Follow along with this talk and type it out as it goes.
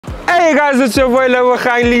Hey guys, it's your boy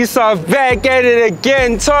Lebogang, Leisa, back at it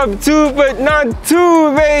again. Top 2 but not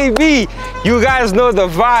 2, baby. You guys know the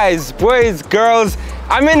vibes, boys, girls.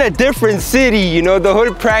 I'm in a different city, you know, the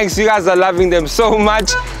hood pranks, you guys are loving them so much.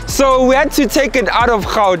 So we had to take it out of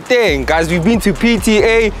Gauteng, guys. We've been to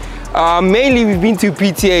PTA, mainly we've been to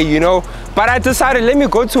PTA, you know. But I decided, let me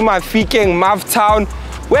go to my Fikeng, Mav town,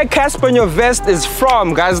 where Casper Vest is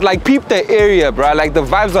from, guys. Like, peep the area, bro. Like, the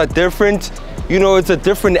vibes are different. You know, it's a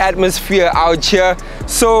different atmosphere out here.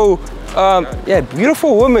 So, yeah,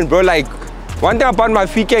 beautiful woman, bro. Like, one thing about my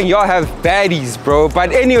Fikeng, y'all have baddies, bro.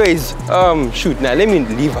 But anyways, shoot, now let me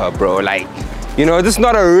leave her, bro. Like, you know, this is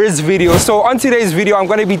not a Riz video. So on today's video, I'm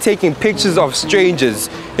gonna be taking pictures of strangers.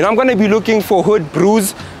 You know, I'm gonna be looking for hood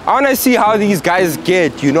brews. I wanna see how these guys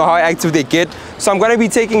get, you know, how active they get. So I'm gonna be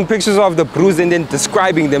taking pictures of the brews and then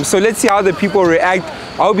describing them. So let's see how the people react.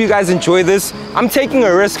 I hope you guys enjoy this. I'm taking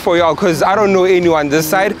a risk for y'all because I don't know anyone this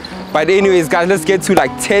side. But anyways, guys, let's get to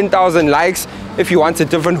like 10,000 likes if you want a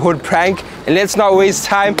different hood prank. And let's not waste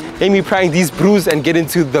time. Let me prank these brews and get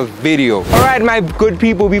into the video. All right, my good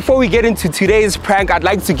people, before we get into today's prank, I'd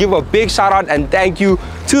like to give a big shout out and thank you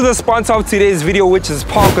to the sponsor of today's video, which is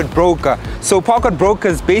Pocket Broker. So Pocket Broker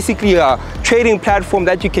is basically a trading platform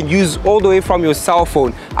that you can use all the way from your cell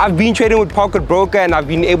phone. I've been trading with Pocket Broker and I've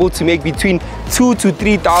been able to make between $2,000 to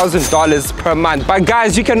 $3,000 per month. But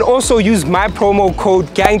guys, you can also use my promo code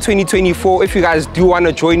GANG2024 if you guys do want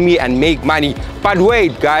to join me and make money. But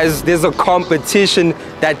wait, guys, there's a competition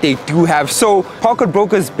that they do have. So Pocket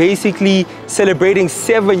Broker is basically celebrating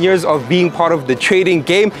 7 years of being part of the trading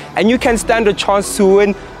game, and you can stand a chance to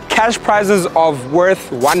win cash prizes of worth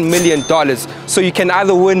 $1 million. So you can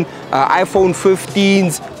either win iPhone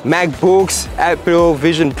 15s, MacBooks, Apple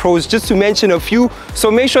Vision Pros, just to mention a few.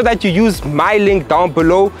 So make sure that you use my link down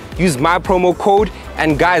below, use my promo code,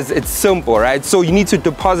 and guys, it's simple, right? So you need to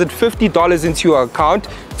deposit $50 into your account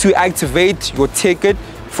to activate your ticket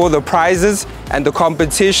for the prizes and the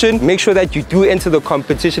competition. Make sure that you do enter the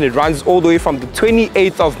competition. It runs all the way from the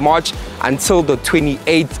 28th of March until the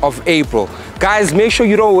 28th of April. Guys, make sure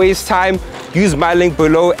you don't waste time. Use my link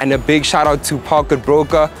below, and a big shout out to Pocket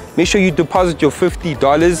Broker. Make sure you deposit your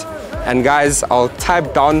 $50. And guys, I'll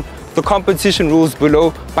type down the competition rules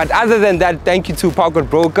below. But other than that, thank you to Pocket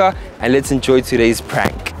Broker, and let's enjoy today's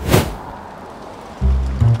prank.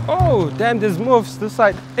 Oh, damn, there's moves this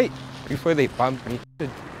side. Hey, before they bump me.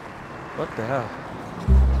 What the hell?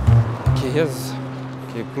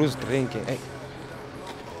 Okay, Bruce drinking. Hey.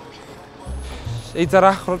 Hey,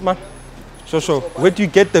 Zara, man. So, where do you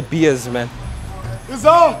get the beers, man?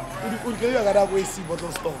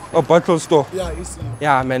 Oh, bottle store. Yeah, you see.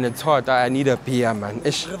 Yeah, man, it's hot. I need a beer, man.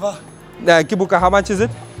 Kibuka, how much is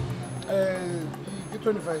it?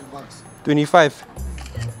 25 bucks. 25?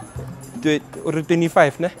 Or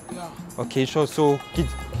 25, ne? Yeah. Okay, sure. So,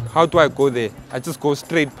 how do I go there? I just go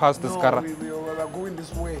straight past this car. We are going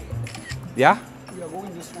this way. Yeah? We are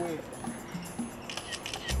going this way.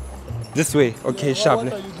 This way? Okay, yeah, sharp.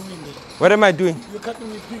 What are you doing there? What am I doing? You're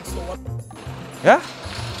cutting me pigs or what? Yeah?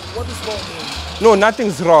 What is wrong there? No,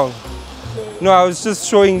 nothing's wrong. Okay. No, I was just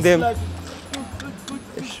showing them. Like,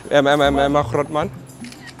 Am I grot, man?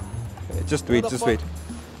 Just wait, just wait.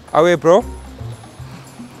 Away, bro.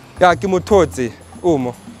 Yeah, give me towards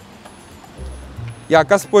Umo. Yeah,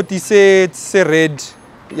 Kaspoti say red.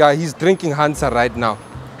 Yeah, he's drinking Hansa right now.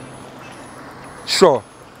 Sure.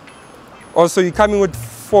 Also, you're coming with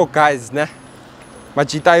 4 guys, ne?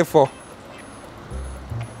 Majitai 4.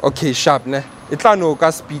 Okay, sharp, ne? It's not no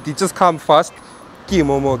speed. Just come fast.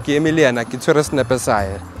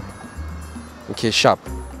 Okay, sharp.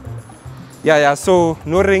 Yeah, so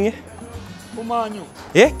no ring.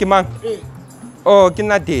 Yeah, Kimang. Oh,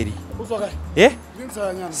 Kina Daddy. Yeah?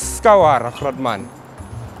 Skawara, Frodman.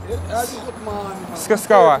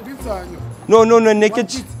 Skawa. No,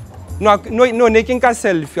 naked. No, making a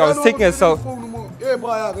selfie. I was taking a selfie.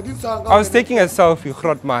 I was taking a selfie,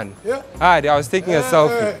 Grotman. I was taking a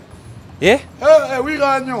selfie. Yeah?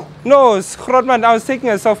 No, Grotman, I was taking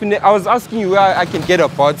a selfie. I was asking you where I can get a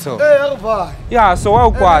bottle. Yeah, so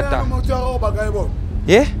I'll go.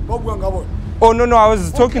 Yeah? Oh, no, I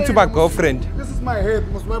was talking to my girlfriend. This is my head.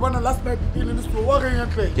 Last night,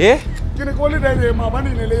 yeah?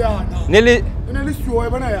 Nelly?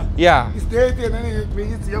 Yeah.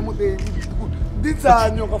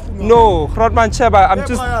 No, Rodman Cheba, I'm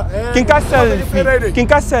just Kinka selfie.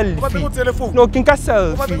 No, Kinka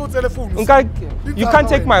selfie. You can't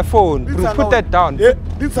take my phone. Bro, put that down.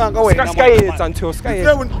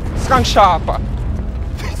 Sky sharper.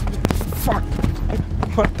 Fuck.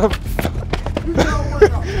 What the fuck?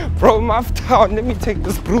 Bro, I'm off town. Let me take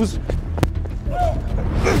this bruise.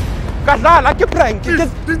 Kadlala, ke prank,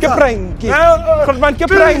 ke prank. Godman, ke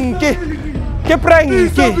prank. Ke prank.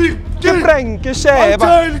 Ke prank,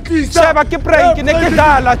 Sheba, ke prank, ne ke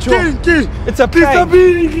dala, jo. It's a prank.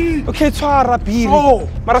 Okay, tshwara Billy.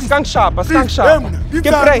 Mara skang sharp. Ke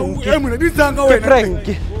prank. Ke prank.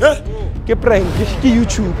 Ke prank, ke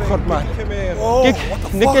YouTube, Godman.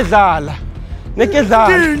 Ne ke dala. Ne ke dala.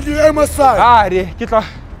 Are, ke tla.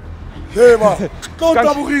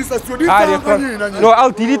 No,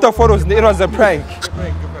 I'll delete the photos. It was a prank.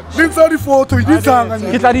 Get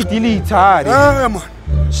Kita di delete,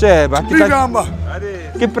 Sheba,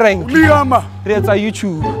 ke prank. It's a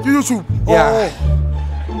YouTube. Yeah.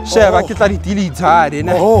 Sheba, kita di delete,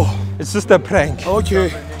 it's just a prank.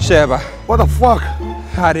 Okay. Sheba. What the fuck?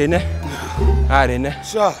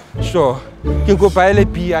 Sure. Can go buy a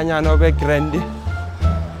beer and you're not grande.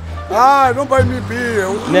 Don't buy me beer.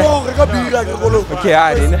 Okay,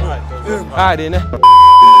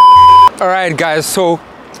 Alright, guys, so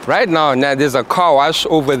right now there's a car wash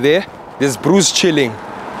over there. There's Bruce chilling.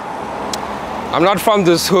 I'm not from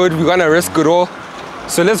this hood, we're gonna risk it all.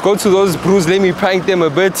 So let's go to those Bruce, let me prank them a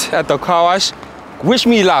bit at the car wash. Wish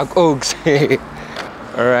me luck, Oaks.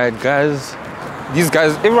 Alright, guys. These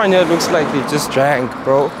guys, everyone here looks like they just drank,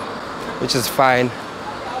 bro, which is fine.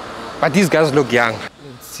 But these guys look young.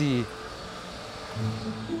 Let's see.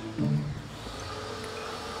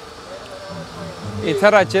 Hey,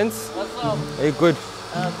 Tara, gents. What's up? Hey, good.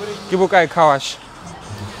 Good. Car wash.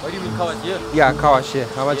 What do you mean car wash here? Yeah, car wash here.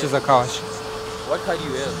 How much is a car wash? What car do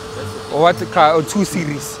you have? Or what car? Or 2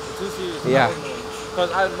 series. 2 series? Yeah.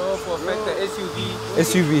 Because I know for a fact that SUV Is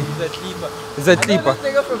a sleeper. It's a sleeper. I know this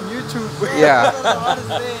nigga from YouTube. Yeah. I don't know how to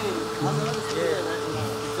say.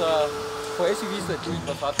 It's for SUV it's a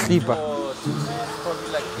sleeper. So I think Sleeper. For 2 series probably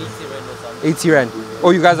like 80 rand or something. 80 rand.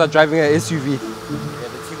 Oh, you guys are driving an SUV. Yeah,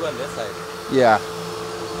 the Tigo on that side. Yeah.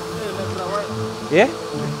 Yeah?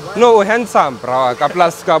 No, handsome, bro.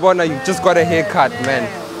 Plus, Gabona, you just got a haircut, man.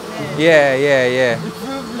 Yeah.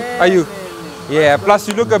 Are you? Yeah, plus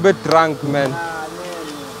you look a bit drunk, man.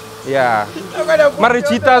 Yeah.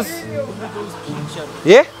 Marichitas.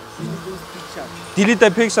 Yeah? Delete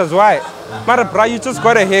the pictures, why? Mara, bro, you just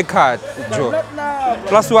got a haircut, Joe.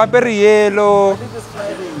 Plus, you are yellow.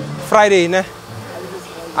 Friday, ne?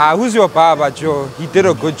 Who's your barber, Joe? He did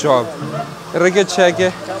a good job. Rege check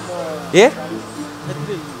it. Yeah?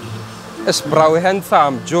 It's bro,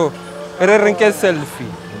 handsome, Joe. Rege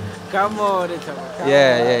selfie. Come on,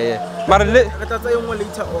 Yeah. Mara, later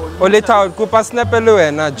on. oh, later on, go pass snap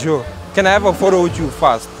a Joe. Can I have a photo with you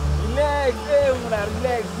first? Relax,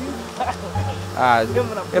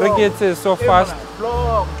 Relax. It's so fast.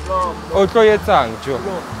 Vlog. Oh, throw your tongue, Joe.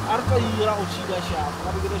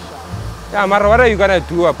 Yeah, Mara, what are you gonna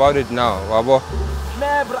do about it now, Wabo?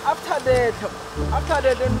 Nah, bro, after that,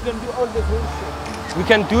 then we can do all the whole shit. We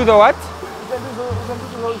can do the what? We can do the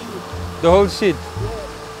whole shit. The whole shit?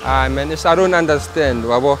 Yeah. Man, I don't understand,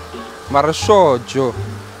 Wabo. Mara, sure, Joe.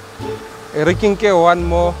 Rikinke, one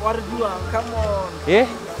more. What do you want? Come on. Yeah?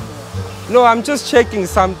 No, I'm just checking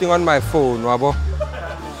something on my phone, Wabo.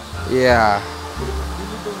 Yeah.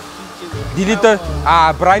 Delete the...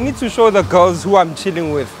 but I need to show the girls who I'm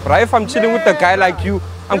chilling with. But if I'm chilling with a guy like you,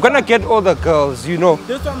 I'm gonna get all the girls, you know.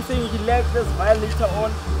 That's what I'm saying. Relax, let's buy later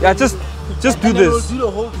on. Yeah, just do this. We'll do the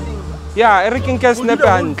whole thing. Yeah, everything can snap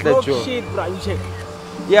and let you. Shit, bro, you check.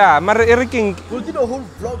 Yeah, but everything. We'll do the whole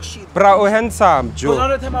vlog shit. Bro, handsome, Joe.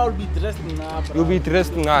 Another time I will be dressed now, bro. You'll be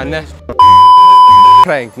dressed now, ne?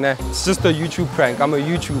 Prank, ne? It's just a YouTube prank. I'm a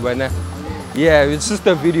YouTuber, ne? Yeah, it's just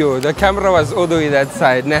a video. The camera was all the way that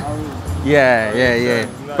side, ne? Yeah.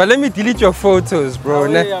 But let me delete your photos, bro,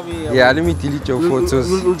 ne? Yeah, let me delete your photos.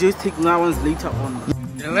 We'll just take now ones later on.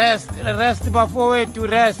 Rest before to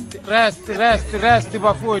rest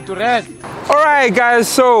before to rest. Alright guys,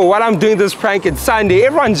 so while I'm doing this prank, it's Sunday.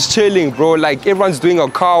 Everyone's chilling, bro. Like everyone's doing a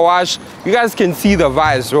car wash. You guys can see the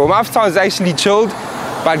vibes, bro. My town is actually chilled.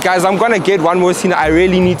 But guys, I'm gonna get one more scene. I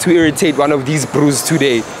really need to irritate one of these brews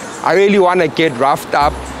today. I really wanna get roughed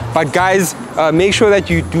up. But guys, make sure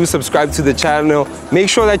that you do subscribe to the channel. Make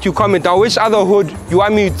sure that you comment down which other hood you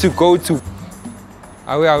want me to go to.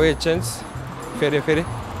 Are we, gents? Fede.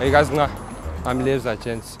 Are you guys not? I'm Leisa,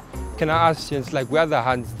 gents. Can I ask, gents, like, where are the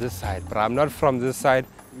hands this side? But I'm not from this side.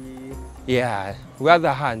 Yeah, where are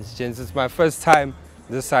the hands, gents? It's my first time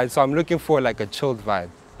this side, so I'm looking for like a chilled vibe.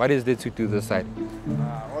 What is there to do this side?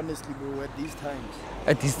 Honestly, bro, at these times.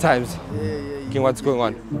 At these times? Yeah. Okay, what's going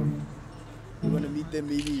on? You wanna meet them,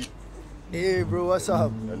 maybe? Hey, bro, what's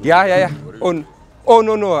up? Yeah. On. Oh,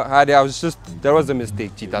 no. I was just, there was a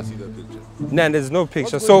mistake, cheetahs. Nah, there's no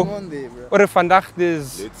picture. What's So, going on there, bro? what if vandaag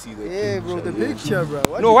is... Let's see the Yeah, bro, the picture,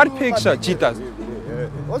 bro. No, what picture, cheetahs?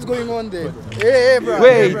 What's going on there? Hey, bro.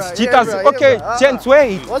 Wait, hey, bro, cheetahs, hey, bro, okay, hey, bro. gents,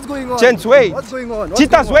 wait. What's going on? Gents, wait. What's going on?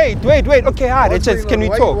 Cheetahs, wait. Okay, What's gents, can we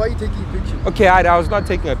going on? talk? Why are you taking pictures? Okay, I was not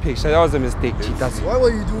taking a picture. That was a mistake, cheetahs. What were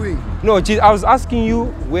you doing? No, I was asking you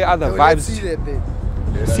where are the Yo, let's vibes. see that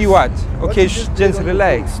then. See what? Okay, you just did gents, on the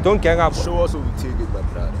relax. Don't gang up. Show us what we take it, my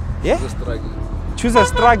brother. Yeah? It's a struggle. Choose a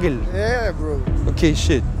struggle. Yeah, bro. Okay,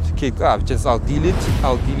 shit. Okay, I'll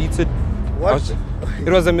delete it. What? It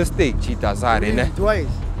was a mistake, cheetahs. Did it twice.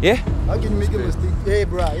 Yeah? How can you make a mistake? Hey,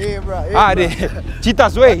 bro. Hey, bro. Hey, Ah, bro.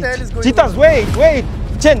 cheetahs, What the hell is going cheetahs, on? wait.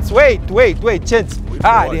 Gents, wait, gents.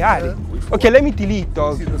 Okay, let me delete,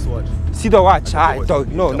 dog. See this watch. See the watch? Dog.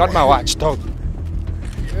 No, not my watch, dog.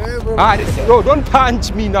 Hey, bro. No, don't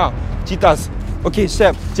punch me now, cheetahs. Okay,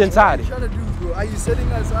 chef, gents, What are you trying to do, bro? Are you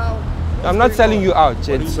selling us out? I'm not selling you out, What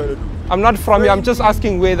are you gents. trying to do? I'm not from here. I'm just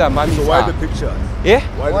asking where the money So is. why the picture? Yeah?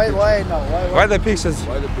 Why now? Why the pictures?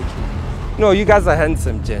 Why the picture? No, you guys are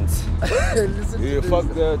handsome, gents. Listen Yeah, to fuck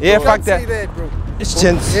this. that. Yeah, You fuck can't that. say that, bro. It's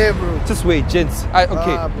gents. Yeah, bro. Just wait, gents. Okay,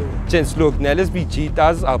 bro. gents, look, now let's be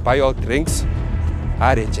cheetahs. I'll buy you all drinks.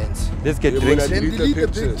 Alright, gents. Let's get Yeah, drinks. but I- Then Delete the delete the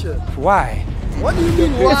picture. picture. Why? What do you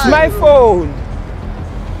mean why? It's my bro? phone.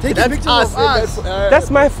 Take a picture of us. That's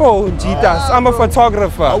my phone, cheetahs. I'm a bro. How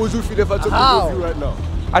photographer. would you feel if I took a How? picture of you right now?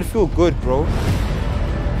 I'd feel good, bro.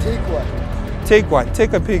 Take what? Take one.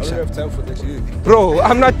 Take a I don't picture. have time for that shit. Bro,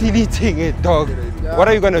 I'm not deleting it, dog. Yeah. What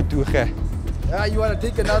are you gonna do here? You want to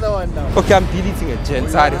take another one now? Okay, I'm deleting it,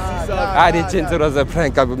 gents. Alright, nah, gents, it was a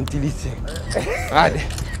prank. I'm deleting. Alright.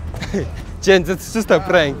 Gents, it's just a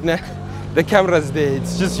prank, nah. The camera's there.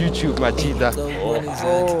 It's just YouTube, my cheetah.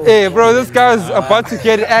 Oh. Hey, bro, this guy's about to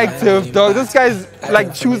get active, dog. This guy's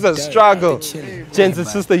like choose a struggle. Gents,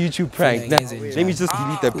 it's just a YouTube prank. Nah, let me just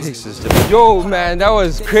delete the pictures. Yo, man, that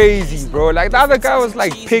was crazy, bro. Like, the other guy was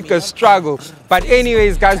like, pick a struggle. But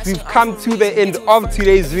anyways, guys, we've come to the end of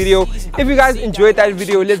today's video. If you guys enjoyed that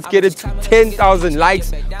video, let's get it to 10,000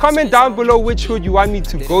 likes. Comment down below which hood you want me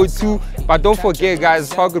to go to. But don't forget,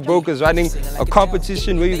 guys, Pocket Broke is running a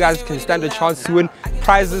competition where you guys can stand a chance to win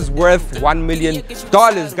prizes worth $1 million,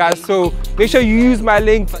 guys. So make sure you use my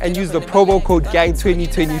link and use the promo code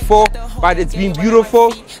GANG2024. But it's been beautiful.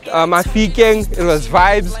 My feeking, it was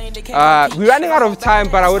vibes. We're running out of time,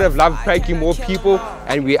 but I would have loved pranking more people,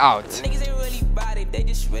 and we're out. They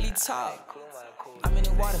just really talk. I'm in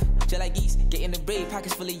the water, just like geese. Get in the braid,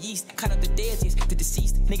 pockets full of yeast. Cut up the deities, the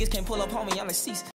deceased. Niggas can't pull up on me, I'm like cease.